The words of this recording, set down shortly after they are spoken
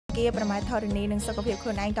គាប្រមាថធរណីនិងសុខភាពខ្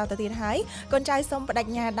លួនឯងតទៅទៀតហើយកូនចៅសូមបដិ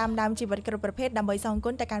ញ្ញាដាំជីវិតគ្រប់ប្រភេទដើម្បីសងគុ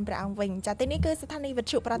ណទៅកាន់ព្រះអង្គវិញចាទីនេះគឺស្ថានីយ៍វិ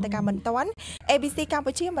ទ្យុប្រតិកម្មបន្ទាន់ ABC កម្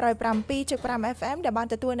ពុជា 107.5 FM ដែលបាន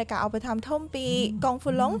ទទួលនៅការឧបត្ថម្ភធំពីកងហ្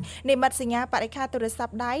វូឡុងនិមិត្តសញ្ញាបរិក្ខារទូរស័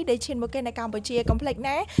ព្ទដៃដែលឈានមុខគេនៅកម្ពុជាកុំភ្លេច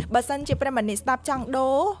ណាបើសិនជាប្រិមត្តនេះស្ដាប់ចង់ដូ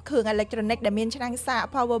រគ្រឿងអេឡិចត្រូនិកដែលមានឆ្នាំងសាក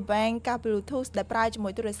power bank កាប Bluetooth ដែលប្រើជាមួ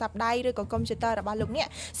យទូរស័ព្ទដៃឬក៏កុំព្យូទ័ររបស់លោកអ្នក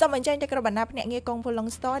សូមអញ្ជើញទៅក្រុមបណ្ដាភ្នាក់ងារកងហ្វូឡុង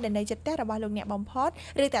Store ដែលនៅជិតផ្ទះរបស់លោកអ្នកបំផុត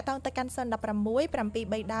ឬតាក់ទងទៅកាន់016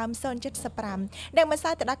 73ដើម075ដែលម្សៅ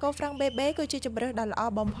ទឹកដោះគោ Frank Bebe គឺជាជម្រើសដ៏ល្អ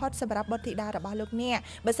បំផុតសម្រាប់បុត្រធីតារបស់លោកអ្នក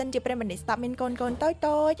បើសិនជាប្រិមត្តនេះស្ដាប់មានកូនតូ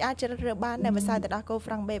ចអាចជ្រើសរើសបាននៅម្សៅទឹកដោះគោ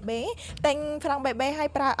Frank Bebe តែង Frank Bebe ឲ្យ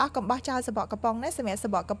ប្រើអស់កំបោះចោលសបកកំប៉ុងណាសម្រាប់ស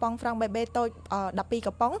បកកំប៉ុង Frank Bebe តូច12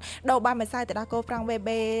កំប៉ុងដូរបានម្សៅទឹកដោះគោ Frank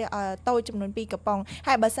Bebe តូចចំនួន2កំប៉ុង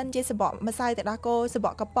ហើយបើសិនជាសបកម្សៅទឹកដោះគោសប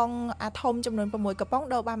កកំប៉ុងអាធំចំនួន6កំប៉ុង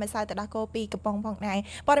ដូរបានម្សៅទឹកដោះគោ2កំប៉ុងផងដែរ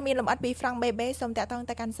ព័ត៌មានលម្អិតពី Frank Bebe សូមតាក់ទង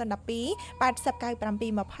ទៅកាន់012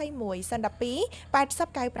 809721 012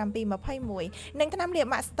 809721និងថ្នាំលាប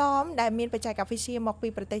ម៉ាក់ Storm ដែលមានបច្ចេកវិទ្យាមកពី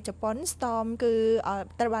ប្រទេសជប៉ុន Storm គឺ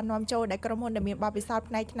ត្រូវបាននាំចូលដោយក្រុមហ៊ុនដែលមានបទពិសោធន៍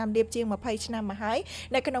ផ្នែកថ្នាំលាបជាង20ឆ្នាំមកហើយ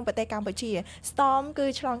នៅក្នុងប្រទេសកម្ពុជា Storm គឺ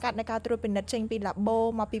ឆ្លងកាត់នៅការត្រួតពិនិត្យចេញពី Labo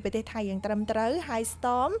មកពីប្រទេសថៃយ៉ាងត្រឹមត្រូវហើយ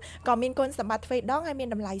Storm ក៏មានគុណសម្បត្តិទ្វេដងហើយមាន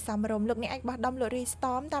តម្លៃសមរម្យលោកអ្នកអាចបោះដុំលក់រី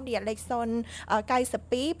Storm តាមរយៈលេខ092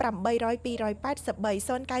 800 283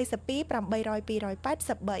 092 800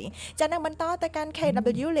 283ចា៎នឹងបន្តទៅកាន់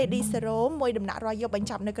KW Lady Serum មួយដំណាក់រយយប់បញ្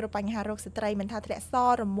ចប់នៅគ្រប់បញ្ហារោគស្ត្រីមិនថាធ្លាក់ស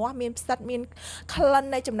រមាស់មានផ្សិតមានក្លិន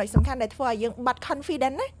នៃចំណុចសំខាន់ដែលធ្វើឲ្យយើងបាត់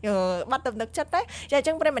confidence ណាបាត់ទំនុកចិត្តណាចាអញ្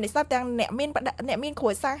ចឹងប្រិមត្តនិស្សិតទាំងអ្នកមានគ្រួ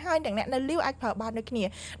សារហើយទាំងអ្នកនៅលីវអាចប្រើបានដូចគ្នា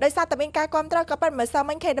ដោយសារតែមានការគ្រប់គ្រងក៏ប៉ុន្តែមើលសិន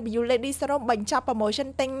មិញ KW Lady Serum បញ្ចប់ promotion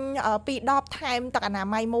ទិញ2ដបថែមទឹកអនា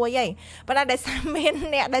ម័យមួយឯងប៉ុន្តែដោយសារមាន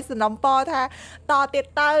អ្នកដែលសំណពរថាតទៀត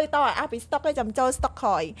ទៅតឲ្យអស់ពី stock ឲ្យចាំចូល stock ក្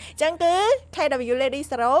រោយអញ្ចឹងគឺ KW Lady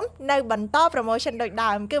Serum នៅបន្ត promotion ដូច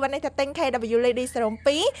ដើមគឺวันនេះថាទិញ KW Lady Serum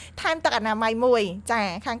 2ថែមទឹកអនាម័យ1ចា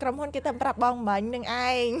ខាងក្រុមហ៊ុនគេទៅប្រាប់បងមិញនឹងឯ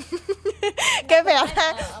ងគេប្រាប់ថា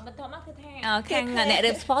បន្ទាប់មកគឺថាខាងអ្នក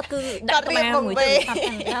រៀប sport គឺដាក់ក្បាលមួយទូរស័ព្ទ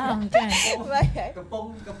ខាងដើមចាកំ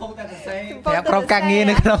ពុងតែសរសេរប្រាប់ក្រុមការងារ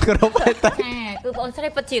នៅក្នុងក្រុមតែគឺបងអូនស្រី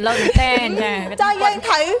ពិតជាលោមែនតើចាយើង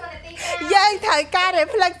ត្រូវការ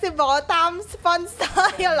flexible តាម sponsor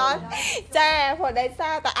យល់អត់ចាព្រោះដោយសា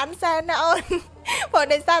រតែអានសែនណាអូនព្រោះ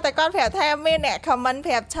ដោយសារតែគាត់ប្រាប់ថាមានអ្នក comment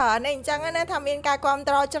ប្រាប់ច្រើនអញ្ចឹងណាថាមានការគ្រប់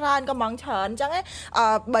គ្រងច្រើនកំងច្រើនអញ្ចឹង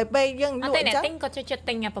បើពេលយើងលក់អញ្ចឹងតែអ្នកទិញក៏ចូលចិត្ត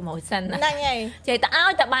ទិញ promotion ហ្នឹងហើយចេះតែឲ្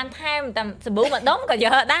យតែបានថែមតែសាប៊ូម្ដុំក៏យ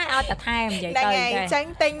កដែរឲ្យតែថែមនិយាយទៅអញ្ចឹង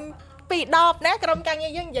ទិញ2ដបណាក្រុមការងា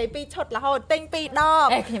រយើងនិយាយ2ឈុតរហូតទិញ2ដប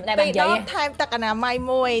ខ្ញុំដែរបាននិយាយថែមទឹកអនាម័យ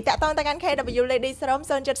មួយតាក់ទងទៅកាន់ KW Lady Serum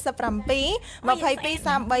 077 22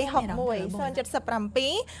 3361 077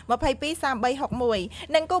 22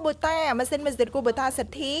 3361និងគូបូតាម៉ាស៊ីនមេស៊ីនគូបូតាសិ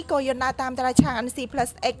ទ្ធីគោយន្តដើរតាមត្រាឆាង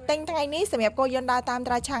NC+X ទិញថ្ងៃនេះសម្រាប់គោយន្តដើរតាម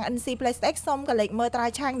ត្រាឆាង NC+X សូមកលេចមើលត្រា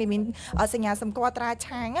ឆាងដែលមានសញ្ញាសម្គាល់ត្រា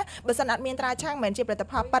ឆាងបើសិនអត់មានត្រាឆាងមិនមែនជាផលិត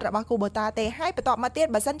ផលប៉ាត់របស់គូបូតាទេហើយបន្ទាប់មកទៀត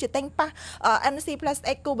បើសិនជាទិញប៉ះ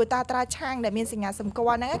NC+X គូបូតាត្រាឆាងដែលមានសញ្ញាសម្គា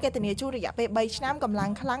ល់ហ្នឹងគេធានាជូនរយៈពេល3ឆ្នាំកម្លាំ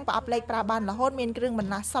ងខ្លាំងប្រអប់លេខប្រើបានរហូតមានគ្រឿងប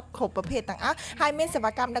ន្លាស់សុទ្ធគ្រប់ប្រភេទទាំងអស់ហើយមានសេ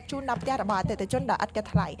វាកម្មដឹកជូនដល់ផ្ទះរបស់អតិថិជនដោយឥតគិត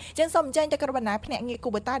ថ្លៃចឹងសូមអញ្ជើញទៅក្រុមបណ្ដាភ្នាក់ងារគូ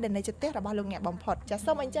បតាដែលនៅជិតផ្ទះរបស់លោកអ្នកបំផុតចា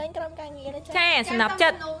សូមអញ្ជើញក្រុមការងារចាសំណប់ចិ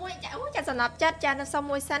ត្តចាសំណប់ចិត្តចានៅសុំ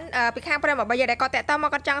មួយសិនពីខាងប្រិមរបស់យើងដែលគាត់តាក់ទងមក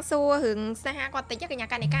គាត់ចង់សួររឿងស្នេហាគាត់តិចកញ្ញា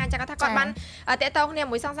កានិកាចាគាត់ថាគាត់បានតាក់ទងគ្នា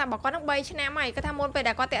មួយសង្សាររបស់គាត់នឹង3ឆ្នាំហើយគាត់ថាមុនពេល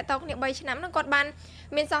ដែលគាត់តាក់ទងគ្នា3ឆ្នាំហ្នឹងគាត់បាន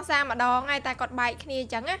មានសង្សារម្ដងហើយតែគាត់បែកគ្នាអ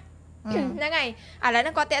ញ្ចឹងណាហ្នឹងហើយឥឡូវហ្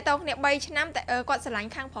នឹងគាត់តាក់ទងគ្នា3ឆ្នាំតែគាត់ស្រឡាញ់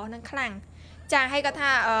ខាងប្រុសនឹងខ្លាំងចាហើយគាត់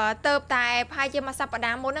ថាទៅតែប្រហែលជាមួយសប្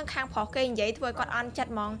តាហ៍មុនហ្នឹងខាងប្រុសគេនិយាយធ្វើឲ្យគាត់អន់ចិត្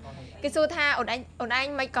តហ្មងគេសួរថាអូនឯង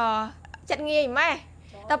មិនក៏ចិត្តងាយម៉េះ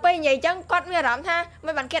តែពេលនិយាយអញ្ចឹងគាត់មានអារម្មណ៍ថា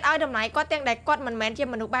មិនបានគេឲ្យតម្លៃគាត់ទាំងដែលគាត់មិនមែនជា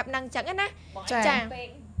មនុស្សបែបហ្នឹងអញ្ចឹងណាចា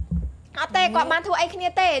អត់ទេគាត់បានធ្វើអីគ្នា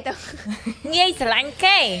ទេទៅងាយស្រឡាញ់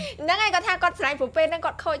គេហ្នឹងហើយគាត់ថាគាត់ស្រឡាញ់ព្រោះពេលហ្នឹង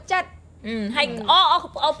គាត់ខូចចិត្តហើយ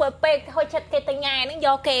អូពេលខូចចិត្តគេទៅញ៉ាហ្នឹងយ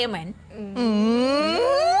កគេមែន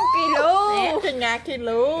គីឡូទៅញ៉ាគី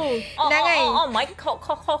ឡូហ្នឹងហើយអូមិន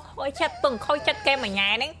ខូចចិត្តពឹងខូចចិត្តគេមួយញ៉ា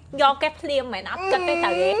ហ្នឹងយកគេភ្លាមមែនអត់គិតទេតើ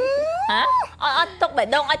ហ៎អត់ទុកបេះ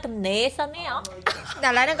ដូងឲ្យទំនេរសិនទេអត់តែ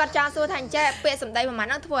ឥឡូវហ្នឹងគាត់ចង់សួរថាអញ្ចេះពាក្យសម្ដីប្រហែល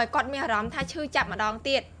ហ្នឹងធ្វើឲ្យគាត់មានអារម្មណ៍ថាឈឺចាប់ម្ដង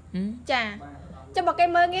ទៀតចាចាំបើគេ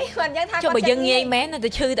មើលងាយគាត់យ៉ាងថាគាត់បើយើងងាយមែនទៅ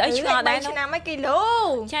ឈឺទៅអីឆ្ងល់ដែរឆ្នាំឯគីឡូ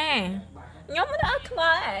ចាខ្ញុំមិនអត់ខ្មៅ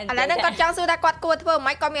ឥឡូវហ្នឹងគាត់ចង់សួរថាគាត់គួរធ្វើ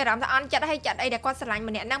ម៉េចគាត់មានអារម្មណ៍ថាអន់ចិត្តហើយចិត្តអីដែលគាត់ស្រឡាញ់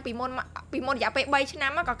ម្នាក់ហ្នឹងពីមុនរយៈពេល3ឆ្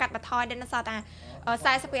នាំក៏កាត់បន្ថយដែរនៅសល់តែ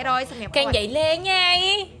 40% សម្រាប់គាត់គេនិយាយលេងហើយ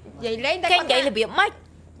និយាយលេងតែគេនិយាយរបៀបម៉េច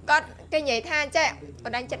គាត់គេនិយាយថាចេះប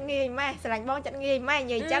ណ្ដាញចិត្តងាយម៉េះស្រឡាញ់បងចិត្តងាយម៉េះនិ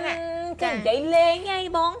យាយអញ្ចឹង cái giấy lên ngay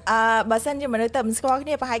bóng bà sinh như mà nơi tầm squat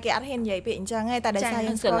kia và hai cái ăn hen vậy bị chẳng ngay tại đại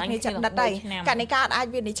sai squat kia chặt đặt đây cả này cả ai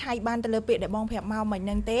viên để chay ban từ lơ bị để bong phèo mau mình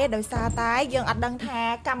nâng té đời xa tái dương ăn đăng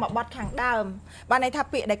tha cam một bọt kháng đờm ban này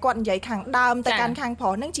tháp bị để quặn giấy kháng đờm tại can kháng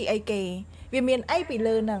phỏ nâng chị ấy kề vì miền ấy bị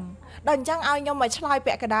lơ nằng đòn chẳng ai nhưng mà chay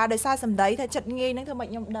bẹ cả đá đời xa sầm đấy thay chặt nghi nâng thưa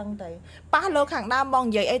mệnh nhom đăng tới ba lô kháng đờm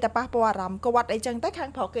bong giấy ấy tại ba bò rầm cô quạt ấy chân tới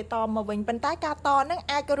kháng phỏ kề to mà vinh bên tay ca to nâng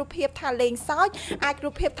ai có rụp hiệp thà lên sói ai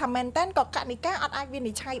rụp hiệp thà men tên có cả này cá ai viên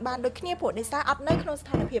để chay ban đôi khi phụ để xa ở nơi không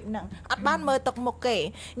thành hiệp nặng ở ban mơ tập một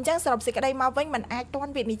kể chẳng sập xịt ở đây mau với mình ai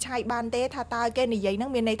toán việc này chay ban té thà ta cái này giấy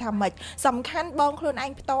nâng miền này thầm mệt sầm khăn bong luôn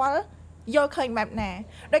anh to vô khơi mập nè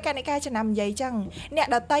đôi cái này ca cho nằm giấy chẳng nè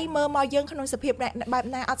đợt tay mơ mau dân không sập hiệp này bài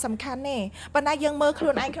này ở sầm khăn nè ban nay dân mơ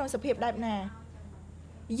luôn anh không sập hiệp đại nè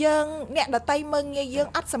dân nè đợt tay mơ nghe dân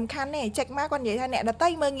ắt sầm khăn nè check má con vậy thôi nè đợt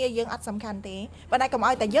tay mơ nghe dân ắt sầm khăn thế ban nay cầm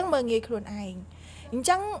ai tại dân mơ nghe luôn anh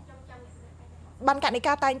chẳng ban cạnh này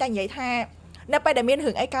ca tay tay vậy tha nè bây để miên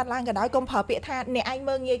hưởng ai ca lang cái đó công phở bịa tha nè anh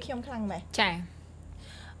mơ nghe khiêm khăng mày chả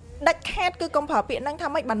đặt khét cứ công phở bịa năng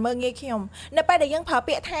tham mạch bản mơ nghe khiêm nè bây để dân phở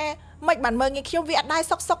bịa tha mạch bản mơ nghe khiêm việt đai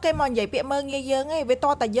sóc sóc cái mòn vậy bịa mơ nghe dân ấy về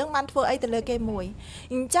to tại dân man phơi ấy từ lời cây mùi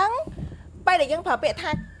trắng bây để dân phở bịa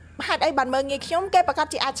tha hạt ấy bản mơ nghe khiêm cái bạc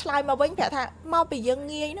chị ai slide mà vĩnh bịa tha mau bị dân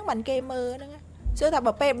nghe nó bản cây mơ nữa xưa thà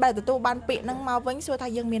bờ pe bài từ ban bị năng mau vĩnh xưa thà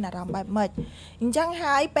dân miền là làm bài mệt chẳng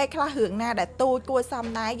hai pe khla hưởng na để tôi cua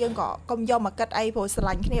xăm nái dân có công do mà cất ai phổ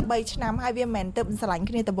sành khi bay năm hai viên mền tập sành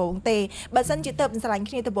khi tập bốn tê bà sân chỉ tập sành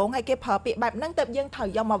khi tập bốn hay cái phở bị bài năng tập dân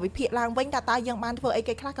thời do mà bị phiệt lang vĩnh ta dân ban phở ấy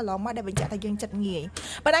cái khla cả lòng mà để mình trả ta dân chặt nghề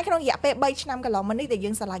bà đang không dạ pe bay năm cả lòng mà đi để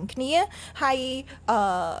dân sành khi hay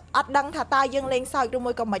ắt đăng thà ta dân lên sau đôi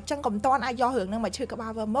môi còn mà chân cầm toan ai do hưởng năng mà chưa có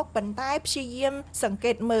bao giờ mốc bần tay phi yếm sừng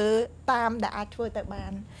kẹt mờ tam đã tại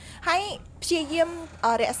bàn hay chia diêm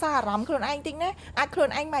ở rẽ xa rắm khuôn anh tính đấy ai khuôn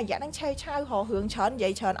anh mà dạ đang chơi chơi họ hướng chọn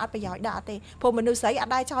vậy chọn ăn bây giờ đã thì phụ mình nuôi sấy ở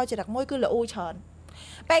đây cho chỉ đặt môi cứ là u chọn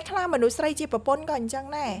bé khla mà nuôi sấy chỉ bập bôn còn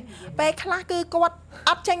chẳng này bé khla cứ quật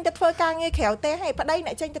ấp tranh tật phơi ca nghe khéo té hay ở đây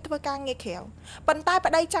lại tranh tật phơi ca nghe khéo bàn tay ở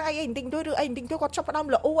đây trai anh tình tôi đưa anh tình tôi quật trong đông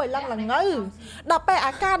là u ấy lăng là ngư đập bé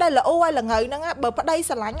à ca đây là u ấy là ngư nữa á bờ ở đây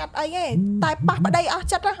sờ lánh ấy tay bắp ở đây á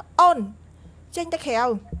chất á ôn tranh tật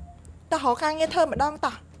khéo ta họ khang nghe thơm ở đông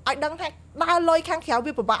ta ai đăng hay ba lôi khang khéo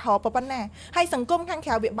vì bạ họ bạ nè hay sừng cung khang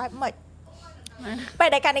khéo bị bại mệt bài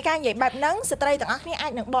đại ca này ca vậy bạch nắng stray tặng ác ní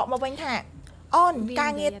ai đừng bỏ mà vinh thả on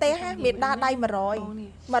ca nghe té ha miệt đa đây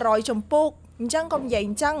mà rồi chồng puk chân công vậy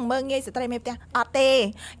chân mơ nghe stray mệt ta à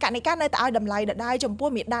tê cả này ca nơi ta đầm lại để đai chồng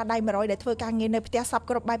puk miệt đa đây mà rồi để thưa ca nghe nơi ta sắp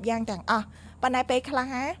cướp bài giang tặng à ban này pe khla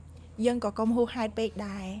ha dân có công hu hai pe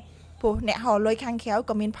đài phụ nè họ lôi khang khéo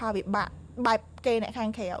có miền pha bị bạ bài kê này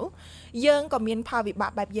khang khéo dân có miền pha bị bạ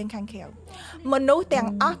bài dân khang khéo mình nuôi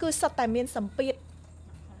tiền cứ sắp tại miền sầm pít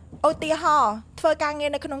ôi tia họ phơi ca nghe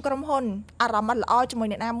ในขนมกรมหนอารมณ์มันละอ้อจมูก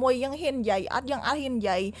เนี่ยนะมวยยังเห็นใหญ่อัดยังอัดเห็นให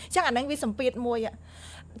ญ่จังอันนั้นวิสัมปีดมวยอ่ะ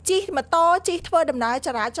จีมาโตจีเพื่อดำน้ำจ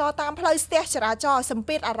ราจรตามเพลย์สเตจจราจรสัม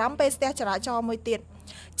ปีดอารมณ์เป็นสเตจจราจรมวยติด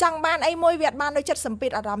จังบ้านไอ้มวยเวียดบ้านโดยจัดสัมปี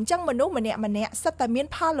ดอารมณ์จังมนุษย์มันเนี่ยสัตว์มีน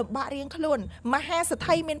พาหลบบะเรียงขลุ่นมหาสไท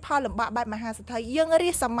ยมีนพาหลบบะแบบมหาสไทยยังเรี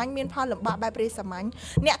ยสมัญมีนพาหลบบะแบบเรียสมัญ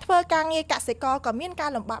เนี่ยเพื่อการเงี้ยกสิกรก็มีนการ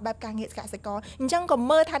หลบบะแบบการเงี้ยกสิกรจังก็เ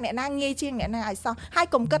มื่อท่านเนี่ยนางเงี้ยเชียงเนี่ยนางไอ้ซอให้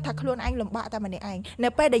กลมกัดถักขลุ่นไอ้หลบบะแต่มันเนี่ยไอ้เนี่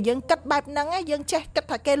ยไปเดี๋ยวยังกัดแบบนั้นไอ้ยังเช็คกัด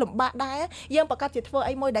ถักเกหลบบะได้ยังประกาศจิตเพื่อไ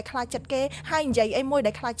อ้มวยได้คลายจัดเกให้ใหญ่ไอ้มวยไ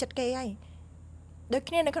ด้คลายจัดเกไอ้โดย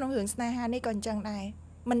เนี่ยในขนมหื่นสนาฮานี่ก่อนจังได้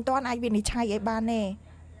มันต้อนไอ้วินิชัยไอ้บ้านเน่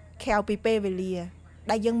แคลปีเป้เวเลียไ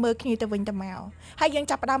ด้ยังเมื่อขี้ตะวันตะเมาให้ยัง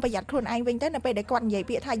จับประดามประหยัดคนไอ้เว้นแต่ในไปได้ก่อนใหญ่เ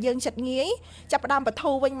ปียทายยังจัดงี้จับประดามประ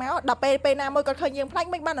ทูเว้นเมาดับไปนามวยก็เคยยังพลั้ง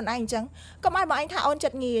ไม่บ้านหนไอ้จังก็ไม่บอกไอ้ท่าออนจั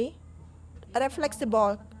ดงี้อะไร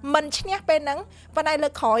flexible มันเชี่ยเป็นนังวันไหนเลิ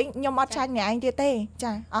กขอยยมอัดชาไงไอ้เต้จ้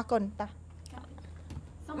าอ๋อก่อนตา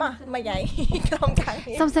มาใหญ่กลมกลาง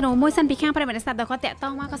สมสนุนมวยสันปีข้างประเด็นสัตว์แต่ก็แตะต้อ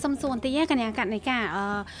งมากก็สมส่วนตีแยกกันอย่างกันในกา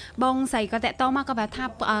บองใส่ก็แตะต้องมากก็แบบทั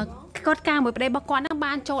บก็กลางมวยประเด็นบอกก่อนนักบ้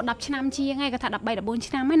านโจดับชนามชียังไงก็ถัดดับใบดับบนช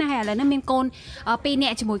นามไม่น่าอะไรนั่นเป็นโกนปีเนี่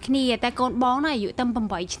ยจมูกขี้แต่โกนบ้องน่ะอยู่เต็มปม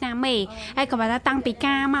บ่อยชนามเมย์ไอ้ก็แบบตั้งปีก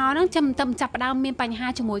ามานั่งจำจับดาวมีปัญหา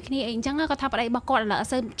จมูกขี้เองจังก็ทับอะไรบอกก่อนเหรอเ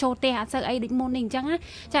สริมโจเตะเสริมไอ้ดิมนิงจัง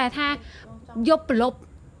จะท่ายบลบ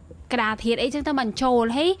กระดาษเทียดไอ้จังแต่มันโช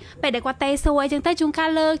ว์ให้ไปได้กว่าเตะสวยจังแต่จุงกา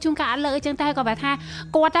เลิกจังแต่ก็แบบท่า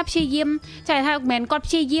กอดทับชียิมใช่ท่าเหม็นกอด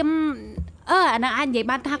ชียิมอันนั้นอันใหญ่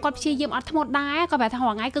บ้านท่ากอดชียิมอัดทั้งหมดได้ก็แบบท่าหั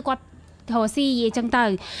วง่ายคือกอดโหซี่จังเต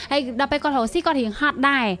ยให้เราไปกอดโหซี่กอดเหียงหัดไ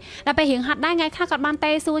ด้เราไปเหียงหัดได้ไงค่ากอดบ้านเต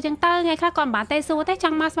ะสวยจังเตยไงค่ากอดบ้านเตะสวยแต่จั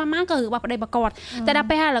งมาก็คือแบบได้ประกอดแต่เราไ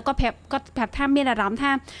ปหาแล้วก็แผลท่ามีระดับท่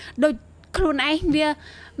าโดย ខ្លួនឯ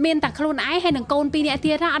ងវាមានតែខ្លួនឯងហើយនឹងកូន2នាក់ទៀ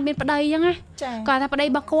តថាអត់មានប្តីអញ្ចឹ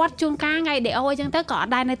ងណាគាត់ថាប្តីរបស់គាត់ជួនកាលថ្ងៃដេអូអញ្ចឹងទៅក៏អត់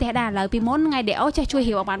ដែរនៅផ្ទះដែរឥឡូវពីមុនថ្ងៃដេអូចេះជួ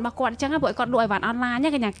យរៀបអីវ៉ាន់របស់គាត់អញ្ចឹងព្រោះគាត់លក់អីវ៉ាន់អនឡា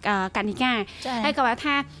ញកញ្ញាកណិកាហើយគាត់ថា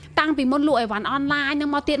តាំងពីមុនលក់អីវ៉ាន់អនឡាញនឹ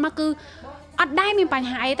ងមកទៀតមកគឺអត់ដែរមានបញ្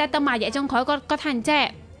ហាអីតែទៅមករយៈចុងក្រោយគាត់ថាអញ្ចឹ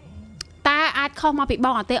ងតើអាចខុសមកពីប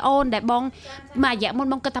ងអត់ទេអូនដែលបងមករយៈមុន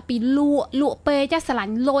បងគិតថាពីលក់ពេកចាស្រឡា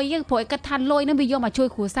ញ់លុយព្រោះគិតថាលុយនឹងវាយកមកជួយ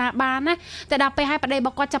គ្រួសារបានណាតែដល់ពេលឲ្យប្តីរ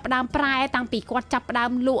បស់គាត់ចាប់ផ្ដើមប្រែតាំងពីគាត់ចាប់ផ្ដើ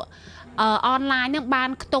មលក់អនឡាញហ្នឹងបា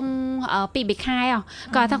នខ្ទង់2 3ខែ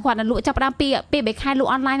គាត់ថាគាត់លក់ចាប់ផ្ដើម2 3ខែ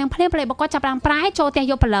លក់អនឡាញហ្នឹងភ្លាមប្តីរបស់គាត់ចាប់ផ្ដើមប្រែចូលផ្ទះ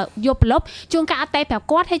យកប្រឡប់ជួនកាល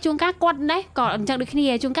អត់តែប្រាប់គាត់ហើយជួនកាលគាត់នេះក៏អញ្ចឹងដូចគ្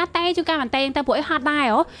នាជួនកាលតែជួនកាលមិនតែទៅពួកឯងហត់ដែរ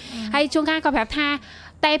ហើយជួនកា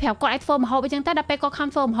លក៏ប្រាប់ថាតែប្រាប់គាត់ឲ្យធ្វើម្ហូបអញ្ចឹងទៅដល់ពេ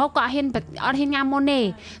លគាត់ខំធ្វើម្ហូបគាត់អត់ហ៊ានញ៉ាំមុន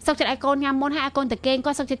ទេសុខចិត្តឲ្យកូនញ៉ាំមុនហើយឲ្យកូនទៅគេ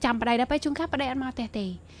ងគាត់សុខចិត្តចាំប្តីដល់ពេលជួនកាលប្តីអត់ម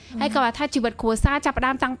កផ្ទះទេហើយគាត់ថាជីវិតគ្រួសារចាប់ផ្ដើ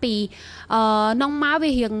មតាំងពីនងម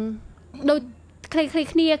កវារៀងដូ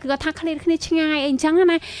ចឃ្លាគ្នាគឺគាត់ថាឃ្លាគ្នាឆ្ងាយអីអញ្ចឹង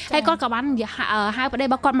ណាហើយគាត់ក៏បានហៅប្តីរប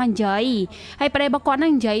ស់គាត់មកនិយាយហើយប្តីរបស់គាត់ហ្នឹ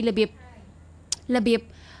ងនិយាយរបៀប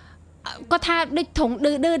គាត់ថាដូចធុង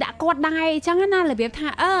ឌឺដាក់គាត់ដែរអញ្ចឹងណារបៀ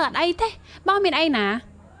បថាអត់អីទេបងមា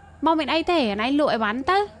នអីណាបងមានអីទេណៃលក់អីវ៉ាន់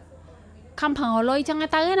ទៅខំប្រឹងលុយចឹ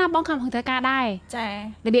ងទៅណាបងខំប្រឹងធ្វើការដែរចា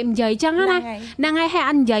របៀបនិយាយចឹងណាហ្នឹងហើយហើ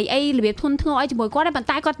យអត់និយាយអីរបៀបធន់ធ្ងរអីជាមួយគាត់ទេប៉ុន្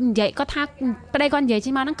តែគាត់និយាយគាត់ថាប្តីគាត់និយាយចេ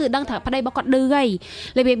ញមកហ្នឹងគឺដឹងថាប្តីរបស់គាត់ឌឺហើយ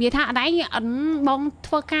របៀបនិយាយថាអត់ឯងបងធ្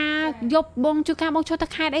វើការយប់បងជួយការបងជួ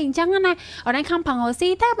យទៅខេត្តអីអញ្ចឹងណាអត់ឯងខំប្រឹងរក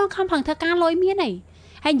ស៊ីតែបងខំប្រឹងធ្វើការលុយមា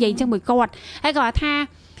នអីហើយនិយាយចឹងមួយគាត់ហើយគាត់ថា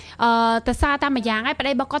ទៅសារតាមម្យ៉ាងហើ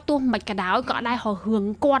យប្តីរបស់គាត់ទោះមិនក៏ដោយក៏អត់ដែរ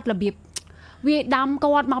រហឿងគាត់របៀបវា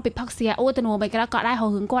ដាំគាត់មកពីផឹកស្រាអូទៅនោះមិនក៏គាត់ដែររ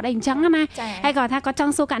ហឿងគាត់អីអញ្ចឹងណាហើយគាត់ថាគាត់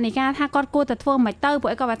ចង់សួរកណិកាថាគាត់គួរតែធ្វើមិ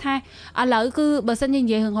នទៅព្រោះគាត់ថាឥឡូវគឺបើសិ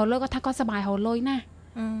នជានិយាយរឿងរលុយគាត់ថាគាត់សប្បាយរលុ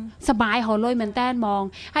យណាសប្បាយរលុយមែនតើហ្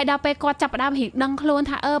មងហើយដល់ពេលគាត់ចាប់ផ្ដើមរៀងដឹងខ្លួ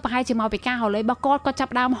នថាប្រហែលជាមកពីការរលុយរបស់គាត់ចាប់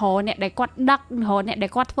ផ្ដើមរអ្នកដែលគាត់ដឹករអ្នកដែល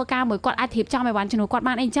គាត់ធ្វើការមួយគាត់អាចរៀបចំឲ្យបានជំនួ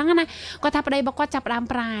សគាត់បានអីអញ្ចឹងណាគាត់ថាប្តីរបស់គាត់ចាប់ផ្ដើ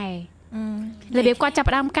មប្រែរបៀ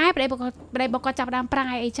បគាត់ចាប់ផ្ដើមកែប្តីរបស់គាត់ចាប់ផ្ដើ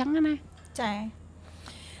មប្រែអីអញ្ចឹ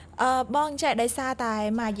ងណាចាបងចេះដោយសារ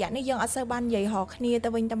តែមួយរយៈនេះយើងអត់សូវបាននិយាយរកគ្នាទៅ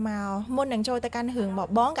វិញទៅមកមុននឹងចូលទៅកាន់រឿងរ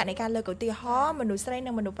បស់បងកណិកាលើកឧទាហរណ៍មនុស្សស្រី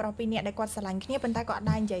និងមនុស្សប្រុស2នាក់ដែលគាត់ស្រឡាញ់គ្នាប៉ុន្តែគាត់អត់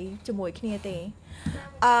ដែរនិយាយជាមួ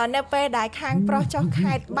យគ្នាទេនៅពេលដែលខាងប្រុសចុះ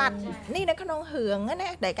ខេត្តបាត់នេះនៅក្នុងរឿង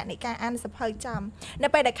ណាដែលកណិកាអានសភៅចំនៅ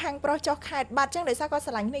ពេលដែលខាងប្រុសចុះខេត្តបាត់ចឹងដោយសា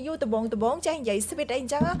រគាត់ស្រឡាញ់គ្នាយូរដបងចេះនិយាយស្វីតអីអ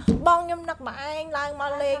ញ្ចឹងបងខ្ញុំនឹកមកឯងឡើង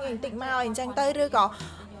មកលេងបន្តិចមកអញ្ចឹងទៅឬក៏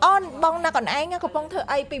អូនបងណាកូនឯងកំពុ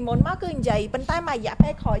ងធ្វើអីពីមុនមកគឺនិយាយប៉ុន្តែមួយរយៈពេ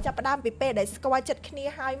លក្រោយចាប់ផ្ដើមពីពេលដែលស្គាល់ចិត្តគ្នា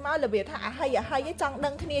ហើយមករបៀបថាអាហីចង់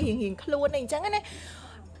ដឹងគ្នារៀងខ្លួនអីអញ្ចឹ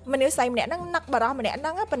ងណាមនុស្សស្រីម្នាក់ហ្នឹងនឹកបារម្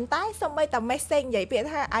ភម្នាក់ហ្នឹងប៉ុន្តែសូម្បីតែ message និយាយពាក្យ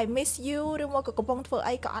ថា I miss you ឬមកក៏កំពុងធ្វើ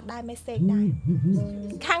អីក៏អត់ដែរ message ដែ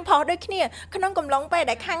រខាងប្រុសដូចគ្នាក្នុងកំឡុងពេ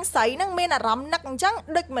លដែលខាងស្រីហ្នឹងមានអារម្មណ៍នឹកអញ្ចឹង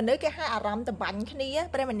ដូចមនុស្សគេហៅអារម្មណ៍តបាញ់គ្នា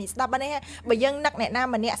ព្រមនេះស្ដាប់នេះបើយើងនឹកអ្នកណា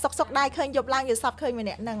ម្នាក់សុកដែរឃើញយប់ឡើងយល់សពឃើ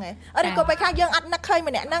ញម្នាក់ហ្នឹងឯងឬក៏ពេលខ្លះយើងអត់នឹកឃើញ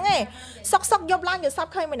ម្នាក់ហ្នឹងឯងសុកយប់ឡើងយល់ស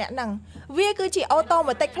ពឃើញម្នាក់ហ្នឹ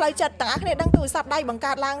ងវាគឺជាអូតូម៉ាទិកផ្លូវចិត្តទាំងអស់គ្នាដឹងទូរស័ព្ទដៃបង្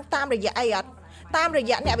កើតឡើងតាមរយៈអីអត់តាម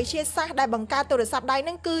រយៈអ្នកវិទ្យាសាស្ត្រដែលបង្កើតទូរស័ព្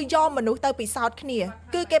ទដៃហ្នឹងគឺយកមនុស្សទៅពិសោ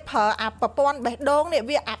ធន៍គ្នាគឺគេប្រើអាប្រព័ន្ធបេះដូងនេះ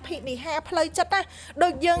វាអភិនិហាផ្លូវចិត្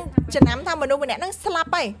តណាដូចយើងចំណាំថាមនុស្សម្នាក់ហ្នឹ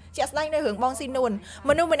ងស្លាប់ហើយជាក់ស្ដែងនៅរឿងបងស៊ីនួន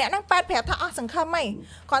មនុស្សម្នាក់ហ្នឹងប៉ែតប្រាប់ថាអស់សង្ឃឹមហើ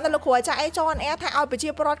យគាត់តែលោកគ្រូអាចារ្យអេចនអែថាឲ្យប្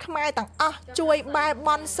រជាពលរដ្ឋខ្មែរទាំងអស់ជួយបែបប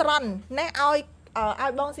ន់ស្រន់ណាឲ្យ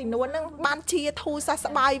បងស៊ីនួនហ្នឹងបានជាធូ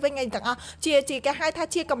រសះស្បើយវិញអីទាំងអស់ជាគេហៅថា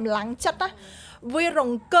ជាកម្លាំងចិត្តណាវា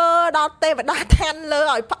រង្គើដល់ទេវតាឋានលើ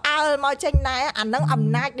ឲ្យផ្អើលមកចេញណែអានឹង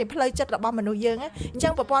អំណាចនៃផ្លូវចិត្តរបស់មនុស្សយើង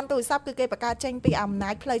អញ្ចឹងប្រព័ន្ធទូរស័ព្ទគឺគេបង្កើតចេ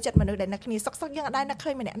ញពីអំណាចផ្លូវចិត្តមនុស្សដែលនៅគ្នាសុកយើងអត់ដែរនឹក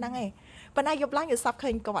ឃើញម្នាក់ហ្នឹងឯងប៉ុន្តែយប់ឡើងយល់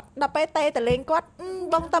សប្តិឃើញគាត់ដល់ពេលទេតលេងគាត់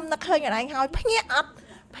បងតំនឹកឃើញអត់ឯងហើយភ្ញាក់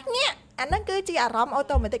អត់ភ្ញាក់អាហ្នឹងគឺជាអារម្មណ៍អូ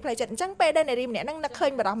តូម៉ាទិកផ្លូវចិត្តអញ្ចឹងពេលដែលនារីម្នាក់ហ្នឹងនឹកឃើ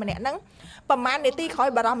ញបារម្ភម្នាក់ហ្នឹងប្រហែលនាទីក្រោ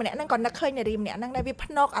យបារម្ភម្នាក់ហ្នឹងក៏នឹកឃើញនារីម្នាក់ហ្នឹងដែលវាភ្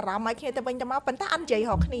នោកអារម្មណ៍ឲ្យគ្នាទៅវិញទៅមកប៉ុន្តែអត់និយាយ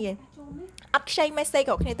រកគ្នាអត់ខ្ចី message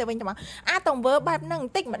ក៏គ្នាទៅវិញទៅមកតង្វើបែបហ្នឹង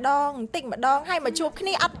បន្តិចម្ដងហើយមកជួបគ្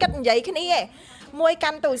នាអត់គិតនិយាយគ្នាឯងមួយកា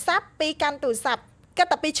ន់ទូរស័ព្ទពីរកាន់ទូរស័ព្ទគិត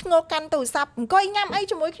តែពីឈ្ងោកកាន់ទូរស័ព្ទអង្គុ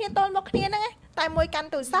យញ៉ាំអីជាមួយគ្នាទល់មកគ្នាហ្នឹងតែមួ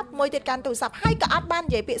យកាន់ទូរស័ព្ទមួយទៀតកាន់ទូរស័ព្ទហើយក៏អត់បាន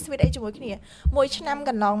និយាយពាក្យស្វីតអីជាមួយគ្នាមួយឆ្នាំ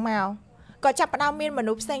កន្លងមកក៏ចាប់ផ្ដើមមានម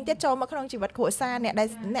នុស្សផ្សេងទៀតចូលមកក្នុងជីវិតគ្រួសារអ្ន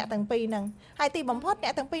កទាំងពីរហ្នឹងហើយទីបំផុ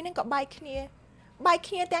តអ្នកទាំងពីរហ្នឹងក៏បែក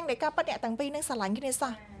គ្នាទាំងដែលការប៉ັດអ្នកទាំងពីរហ្នឹងស្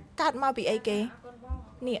រឡាញ់គ្នាសោះកើតម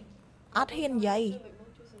កពីអីគេនេះអត់ហ៊ាននិយាយ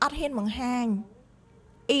អត់ហ៊ានបង្ហា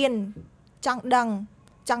ញអៀនចង់ដឹង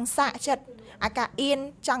ចង់សាកចិត្តអាការអៀ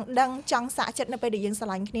នចង់ដឹងចង់សាកចិត្តនៅពេលដែលយើងស្រ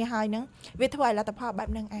ឡាញ់គ្នាហើយហ្នឹងវាធ្វើឲ្យលទ្ធផលបែប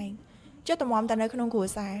ហ្នឹងឯងចុះតម្រាំតែនៅក្នុ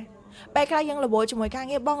ងគ្រួសារ បែរខ្លះយើងរវល់ជាមួយការ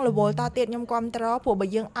ងារបងរវល់តទៀតខ្ញុំគ្រប់ត្រព្រោះបើ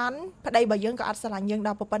យើងអន់ប្តីបើយើងក៏អត់ស្រឡាញ់យើងដ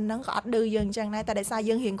ល់ប៉ុណ្ណឹងក៏អត់ឌឺយើងអញ្ចឹងដែរតែដោយសារ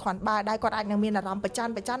យើងរៀងគ្រាន់បើដែរគាត់អាចនឹងមានអារម្មណ៍ប្រច័ណ្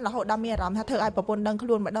ឌរហូតដល់មានអារម្មណ៍ថាធ្វើឲ្យប្រពន្ធដឹងខ្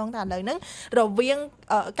លួនម្ដងថាឥឡូវហ្នឹងរវាង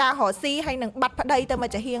ការរកស៊ីហើយនឹងបាត់ប្តីទៅមក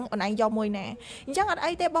ចាហៀងអូនឯងយកមួយណាអញ្ចឹងអត់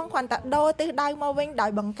អីទេបងគ្រាន់តែដូរទិសដៅមកវិញដោ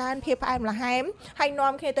យបង្កើនភាពផ្អែមល្ហែមហើយ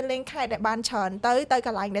នាំគ្នាទៅលេងខេត្តដែលបានច្រើនទៅក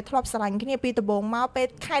ន្លែងដែលធ្លាប់ស្រឡាញ់គ្នាពីដំបូងមកពេល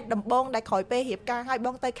ខេត្តដំបងដែលក្រោយពេលរៀបការហើយប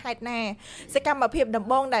ងទៅខេត្តណាសកម្មភាពដំ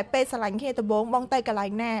បងដែលពេលស្រឡាញ់គ្នាដំបងបងទៅកន្លែ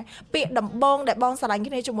ងណាពាក្យដំបងដែលបងស្រឡាញ់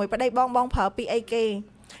គ្នាជាមួយប្តីបងប្រើពីអីគេ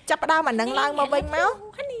ចាប់ផ្ដើមអានឹងឡើងមកវិញមក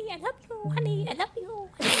Honey I love you Honey I love you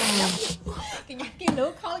គេញ៉ាំគេនោះ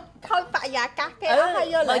ខូចបរិយាកាសគេអស់ហើយ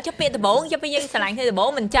យល់ បើចាប់ពាក្យដំបងចាប់ពីយើងស្រឡាញ់គ្នាដំបង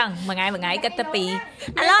មិនចឹងមួយថ្ងៃគិតទៅពី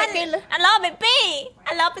អាឡូ baby អា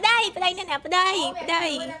ឡូប្តីនេះណាប្តី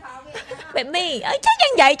baby អើចឹងយើ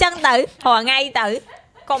ងនិយាយចឹងទៅរាល់ថ្ងៃទៅ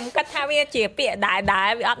កុំគិតថាវាជាពាក្យដែរ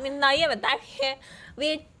វាអត់មានន័យទេប៉ុន្តែ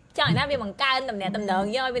វាចង់ណាវាបង្កើនតំណែង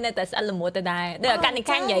យើងឲ្យវានៅតែស្អិតល្មួតទៅដែរដូចអាកាត់នេះ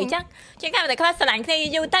ខាងនិយាយចឹងជាងតែខ្លះស្រឡាញ់គ្នា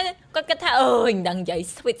យូរទៅគាត់គិតថាអើយមិនដឹងនិយាយ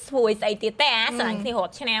sweet ស្រួយស្អីទៀតទេអាស្រឡាញ់គ្នារា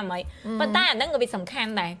ប់ឆ្នាំហើយប៉ុន្តែអាហ្នឹងក៏វាសំខា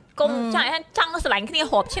ន់ដែរកុំចង់ថាចង់ស្រឡាញ់គ្នា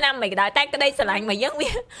រាប់ឆ្នាំមិនក៏ដោយតែក្តីស្រឡាញ់មកយើងវា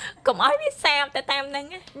កុំឲ្យវាសាបទៅតាមហ្នឹង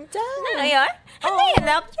អញ្ចឹងហ្នឹងហើយអូ I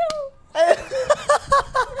love you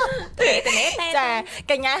ចា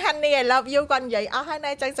កញ្ញា Honey I love you គាត់និយាយអស់ហើយ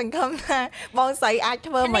ណែចឹងសង្ឃឹមថាបងស្រីអាច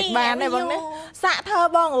ធ្វើមិនបានទេបងណាសាក់ធ្វើ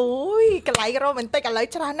បងអូយកន្លែងរ៉ូមែនទិកឥឡូវ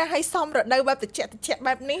ច្រើនណាស់ហើយសមរដូវបែបត្រជាក់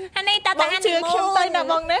បែបនេះ Honey តា បងជឿខ្ញុំទៅណា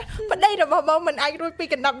បងណាប្តីរបស់បងមិនអាចរួចពី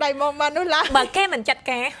កណ្ដាប់ដៃបងបាននោះឡើយ បើគេមិនចាត់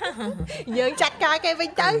ការយើងចាត់ការគេវិ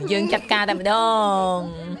ញទៅយើងចាត់ការតែម្ដង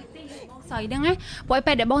ស្រីហ្នឹងណាព្រោះ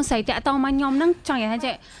ពេលដែលបងស្រីតាក់តងមកខ្ញុំហ្នឹងចង់និយាយថា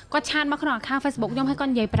ចេះគាត់ឆាតមកក្នុង account Facebook ខ្ញុំឲ្យគាត់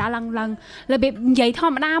និយាយប្រាឡើងរបៀបនិយាយធ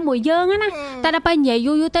ម្មតាមួយយើងណាតែដល់ពេលនិយាយ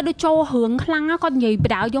យូរទៅដូចចូលរឿងខ្លាំងគាត់និយាយប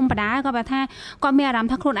ដាយំបដាគាត់បែរថាគាត់មានអារម្ម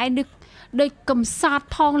ណ៍ថាខ្លួនឯងដូចកំសត់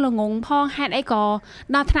ផងល្ងងផងហេតុអីក៏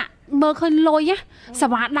ដល់ថ្នាក់មើលឃើញលុយស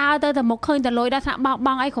វ៉ាដើរទៅតែមុខឃើញតែលុយដល់ថ្នាក់បោះប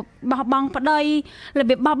ង់អីក៏បោះបង់ប្តីរ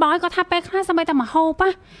បៀបបោះបង់អីគាត់ថាពេលខ្លះសម្បីតែមហូប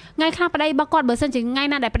ថ្ងៃខ្លះប្តីរបស់គាត់បើសិនជាថ្ងៃ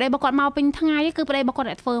ណាដែលប្តីរបស់គាត់មកពេញថ្ងៃគឺប្តីរបស់គាត់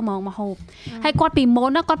តែធ្វើហ្មងមហូបហើយគាត់ពីមុ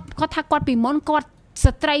នគាត់ថាគាត់ពីមុនគាត់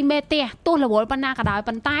ស្ត្រីមេផ្ទះទោះរវល់ប៉ុណ្ណាក៏ដោយ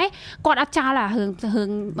ប៉ុន្តែគាត់អត់ចោលអារឿ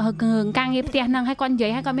ងការងារផ្ទះហ្នឹងហើយគាត់និយា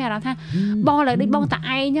យហើយគាត់មានអារម្មណ៍ថាបងលើដូចបងតាឯ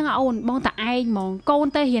ងហ្នឹងអូនបងតាឯងហ្មងកូន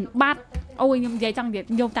ទៅរៀនបាត់អូយខ្ញុំនិយាយចង់និយាយ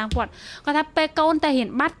យំតាមគាត់ថាពេលកូនទៅរៀន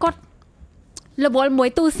បាត់គាត់រវល់មួយ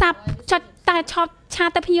ទូរស័ព្ទចុចតែឆាត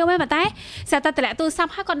ទៅភ្ញៀវហ្នឹងប៉ុន្តែស្រាប់តែតម្លាក់ទូរស័ព្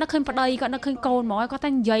ទហើយគាត់នឹកឃើញប្តីគាត់នឹកឃើញកូនហ្មងគាត់តែ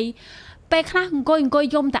និយាយពេលខ្លះអង្គុយ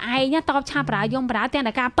យំតែឯងតបឆាប្រាយំប្រាទាំង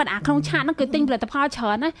តែការប៉ិតអាក្នុងឆាតហ្នឹងគឺទិញផលិតផលច្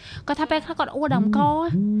រើនណាគាត់ថាពេលខ្លះគាត់អួតដល់អង្គ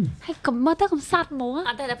ហើយកុំមើលទៅកំសត់ហ្មង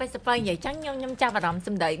អត់តែពេលសពើនិយាយចឹងខ្ញុំចាប់អារម្មណ៍ស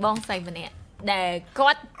ម្ដីបងស្រីម្នាក់ដែល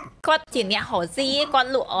គាត់ជាអ្នករកស៊ីគាត់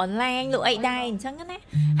លក់អនឡាញលក់អីដែរអញ្ចឹងណា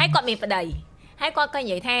ហើយគាត់មានប្តីហើយគាត់ក៏និ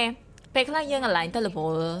យាយថាពេលខ្លះយើងកន្លែងទៅរវ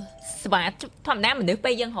ល់ស្វាធម្មតាមនុស្ស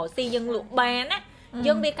ពេលយើងរកស៊ីយើងលក់បានណា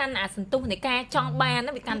យើងវាកាន់អាសន្ទុះនៃការចង់បាន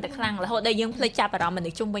ណាវាកាន់តែខ្លាំងរហូតដល់យើងភ្លេចចាប់អារម្មណ៍មនុ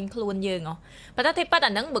ស្សជុំវិញខ្លួនយើងហ៎ប៉ុន្តែទីប៉ាត់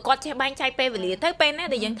អាហ្នឹងបើគាត់ចេះបែងចែកពេលវេលាទៅពេលណា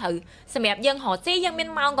ដែលយើងត្រូវសម្រាប់យើងរកស៊ីយើងមាន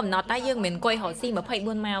ម៉ោងកំណត់តែយើងមិនអង្គុយរកស៊ី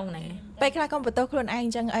24ម៉ោងណាពេលខ្លះកុំបន្ទោសខ្លួនឯង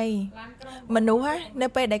ចឹងអីមនុស្សនៅ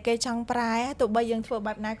ពេលដែលគេចង់ប្រែទោះបីយើងធ្វើ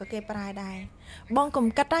បែបណាក៏គេប្រែដែរបងកុំ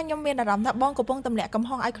គិតថាខ្ញុំមានអារម្មណ៍ថាបងកំពុងទម្លាក់កំ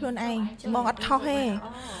ហុសឲ្យខ្លួនឯងបងអត់ខុសទេ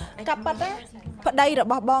កាប់ប៉ាត់ណាប្តីរ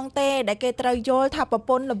បស់បងទេដែលគេត្រូវយល់ថាប្រ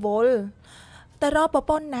ពន្ធរវល់តែរកប្រ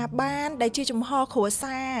ពន្ធណាបានដែលជាចំហគ្រួ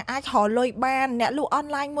សារអាចរកលុយបានអ្នកលក់អន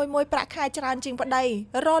ឡាញមួយប្រាក់ខែច្រើនជាងប្តី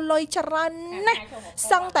រកលុយច្រើនណាស់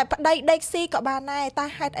សឹងតែប្តីដេកស៊ីក៏បានដែរតែ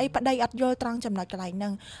ហេតុអីប្តីអត់យល់ត្រង់ចំណុចកន្លែងហ្នឹ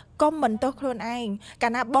ងកុំមិនទោសខ្លួនឯងកា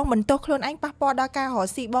លណាបងមិនទោសខ្លួនឯងប៉ះពាល់ដល់ការរក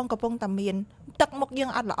ស៊ីបងកំពុងតែមានទឹកមុខយើង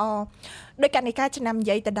អត់ល្អដោយកណិកាឆ្នាំនិ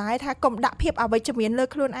យាយតដែរថាកុំដាក់ភាពអវិជ្ជមានលើ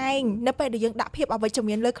ខ្លួនឯងនៅពេលដែលយើងដាក់ភាពអវិជ្ជ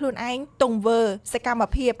មានលើខ្លួនឯងទង្វើសកម្ម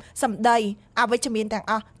ភាពសម្ដីអវិជ្ជមានទាំង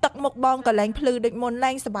អស់ទឹកមុខបងក៏លែងភ្លឺដូចមុន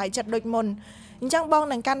លែងសប្បាយចិត្តដូចមុនអញ្ចឹងបង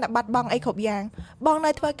នឹងកាន់តែបាត់បង់អីគ្រប់យ៉ាងបង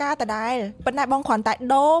នៅធ្វើការដដែលប៉ុន្តែបងគ្រាន់តែ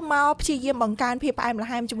ដូរមកព្យាយាមបង្កើនភាពផ្អែមល្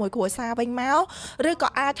ហែមជាមួយគ្រួសារវិញមកឬក៏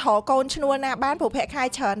អាចរកកូនឈ្នួលណាបានព្រោះប្រាក់ខែ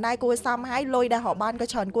ច្រើនដែរគួរសមហើយលុយដែលរកបានក៏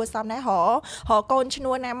ច្រើនគួរសមដែររកកូនឈ្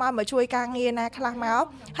នួលណាមកជួយការងារណាខ្លះមក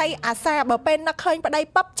ហើយអាសាបើពេលនឹកឃើញប្តី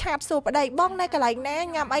ប៉ັບឆាតសួរប្តីបងនៅកន្លែងណា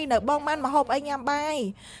ញ៉ាំអីនៅបងបានមកហូបអីញ៉ាំបាយ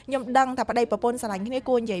ខ្ញុំដឹងថាប្តីប្រពន្ធស្រឡាញ់គ្នា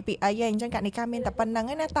គួរនិយាយពីអីហ្នឹងអញ្ចឹងក នៃការមានតែប៉ុណ្្នឹង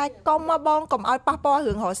ឯណាតែកុំមកបងកុំឲ្យប៉ះពាល់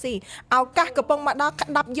រឿងរស់ស៊ីឱកាសកំពុងមកដល់ក្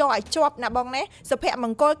តាប់យកឲ្យជាប់ណាបងណាសុភម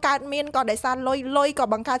ង្គលកើតមានក៏ដោយសារលុយក៏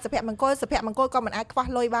បង្កើតសុភមង្គលក៏មិនអាចខ្វះ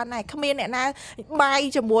លុយបានដែរគ្មានអ្នកណាបាយ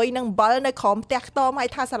ជាមួយនឹងអំបិលនៅក្រោមផ្ទះខ្ទមឲ្យ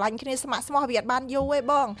ថាស្រឡាញ់គ្នាស្ម័គ្រស្មោះវាអត់បានយូរទេ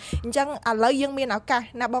បងអញ្ចឹងឥឡូវយើងមានឱកាស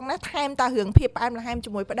ណាបងណាថែមតារឿងភាពផ្អែមល្ហែមជា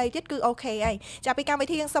មួយប្តីទៀតគឺអូខេហើយចាពីកម្មវិ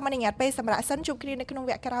ធីយើងសូមអនុញ្ញាតពេលសម្រាប់សិនជួបគ្នានៅក្នុង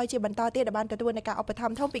វគ្គក្រោយជាបន្តទៀតដែលបានទទួលនៅការឧបត្ថ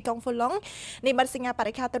ម្ភធំពីកុងហ្វូឡុងនេះបាត់សញ្ញាប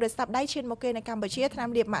រិខាទូរស័ព្ទដៃឈានមកគេនៅកម្ពុជាថ្នាំ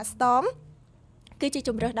លាបម៉ាក់ស្តមគឺជា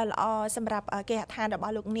ជំរើសដ៏ល្អសម្រាប់គេហដ្ឋានរប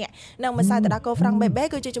ស់លោកអ្នកនិងម្សៅទឹកដោះគោហ្វ្រង់បេបេ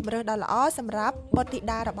គឺជាជំរើសដ៏ល្អសម្រាប់បុត្រធី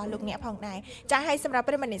តារបស់លោកអ្នកផងដែរចាឲ្យសម្រាប់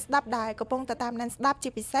ប្រិមត្តអ្នកស្ដាប់ដែលកំពុងតាមដានស្ដាប់ជា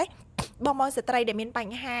ពិសេសបងស្ត្រីដែលមានប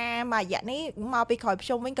ញ្ហាមួយរយៈនេះមកពីក្រោយភ្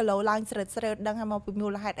ជុំវិញគីឡូឡើងស្រើតដឹងថាមកពីមូ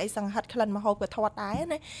លហេតុអីសង្ហិតក្លិនមហូបក៏ធាត់ដែរ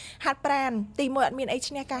ណាហាត់ប្រាណទីមួយអត់មានអី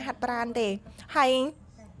ឈ្នះការហាត់ប្រាណទេហើយ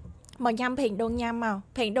មកញ៉ាំប្រេងដូងញ៉ាំមក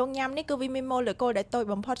ប្រេងដូងញ៉ាំនេះគឺវាមានម៉ូលេគុលដែលតូច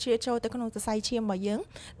បំផុតជ្រៀតចូលទៅក្នុងសរសៃឈាមរបស់យើង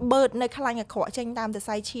បឺតនៅខ្លាញ់អាក្រក់ចេញតាមសរ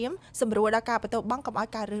សៃឈាមសម្រួលដល់ការបន្ទោបង់កុំឲ្យ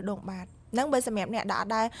កើតរឹសដូងបាតនឹងបើសម្រាប់អ្នក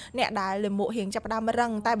ដែលលមុខរៀងចាប់ដើមរឹ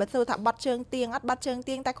ងតែបើធ្វើថាបាត់ជើងទៀងអត់បាត់ជើង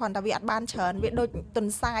ទៀងតែគ្រាន់តែវាអត់បានច្រើនវាដូចទ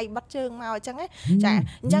ន្សាយបាត់ជើងមកអញ្ចឹងចា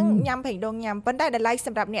អញ្ចឹងញ៉ាំប្រេងដូងញ៉ាំប៉ុន្តែតម្លៃស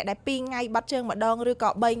ម្រាប់អ្នកដែល2ថ្ងៃបាត់ជើងម្ដងឬក៏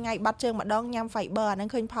3ថ្ងៃបាត់ជើងម្ដងញ៉ាំ fiber អានឹង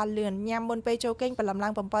ឃើញផលលឿនញ៉ាំមុនពេលចូលគេងព្រលឹមឡើ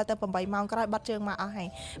ង7ទៅ8ម៉ោងក្រោយបាត់ជើងមកអស់ហើយ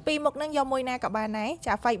ពីមុខនឹងយកមួយណាក៏បានដែរ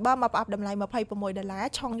ចា fiber មកប្រអប់តម្លៃ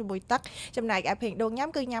$26ឆុងជាមួយទឹកចំណែកឯប្រេងដូងញ៉ាំ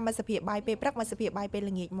គឺញ៉ាំមកសភាបាយពេលព្រឹកមកសភាបាយពេល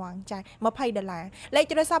ល្ងាចហ្មងចា$20លេខ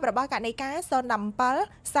ទូរស័ព្ទរបស់កណីការ07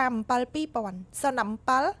 37 2000 07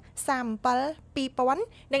 37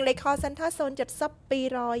 2000និងលេខ call center 070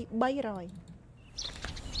 200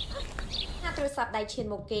 300ហាទូរស័ព្ទដៃឈាន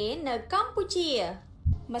មកគេនៅកម្ពុជា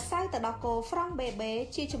ម្សៅទឹកដោះគោហ្វ្រង់បេបេ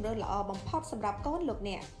ជាជម្រើសល្អបំផុតសម្រាប់កូនលោក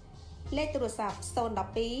អ្នកលេខទូរស័ព្ទ012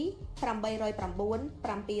 809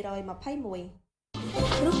 721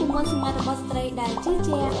រូបមន្តសម្បត្តិរបស់ស្ត្រីដែលជឿ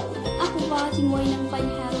ជាក់អភិវឌ្ឍជាមួយនឹងប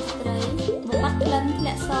ញ្ហារូបស្ត្រីបំបត្តិក្លិនធ្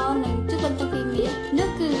លាក់សនិងជួយបន្ទប់ពីមាសនោះ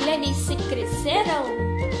គឺ Lady Secret Zero